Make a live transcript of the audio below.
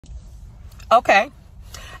Okay,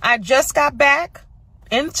 I just got back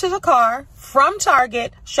into the car from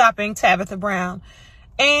Target shopping Tabitha Brown,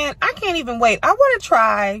 and I can't even wait. I want to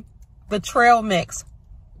try the trail mix,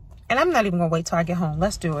 and I'm not even gonna wait till I get home.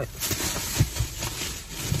 Let's do it.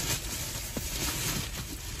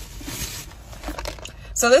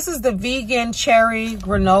 So this is the vegan cherry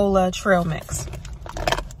granola trail mix.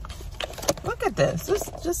 Look at this.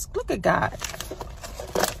 Just look at God.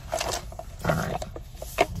 All right.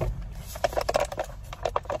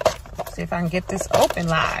 See if I can get this open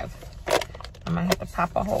live. I might have to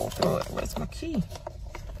pop a hole through it. Where's my key?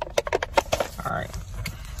 All right.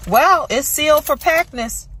 Well, it's sealed for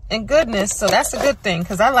packness and goodness, so that's a good thing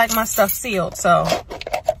because I like my stuff sealed. So,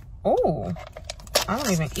 oh, I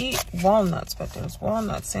don't even eat walnuts, but there's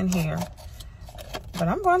walnuts in here. But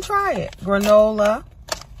I'm going to try it. Granola.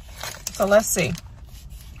 So let's see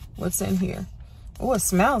what's in here. Oh, it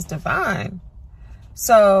smells divine.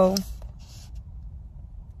 So,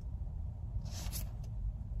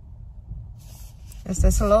 it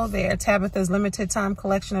says, hello there. Tabitha's limited time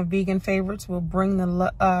collection of vegan favorites will bring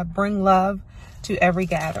love to every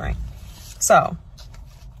gathering. So,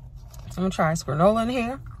 I'm going to try some granola in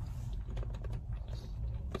here.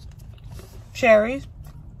 Cherries.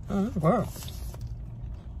 Wow.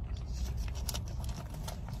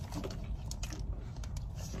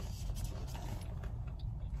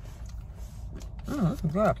 This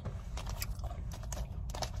is good.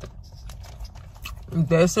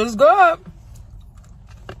 This is good.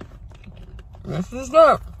 This is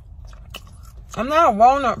good. I'm not a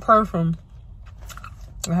walnut person.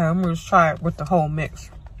 Okay, I'm going to try it with the whole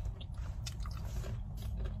mix.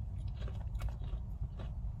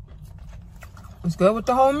 It's good with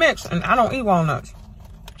the whole mix, and I don't eat walnuts.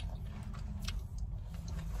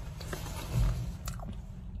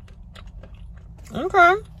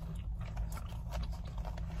 Okay.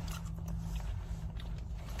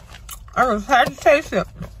 I just had to taste it.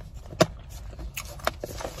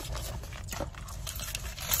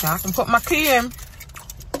 Now I can put my key in.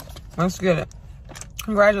 Let's get it.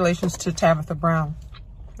 Congratulations to Tabitha Brown.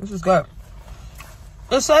 This is good.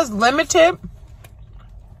 It says limited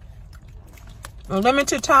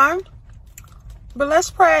time. But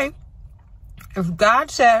let's pray. If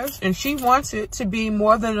God says, and she wants it to be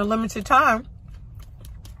more than a limited time,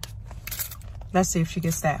 let's see if she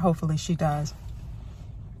gets that. Hopefully she does.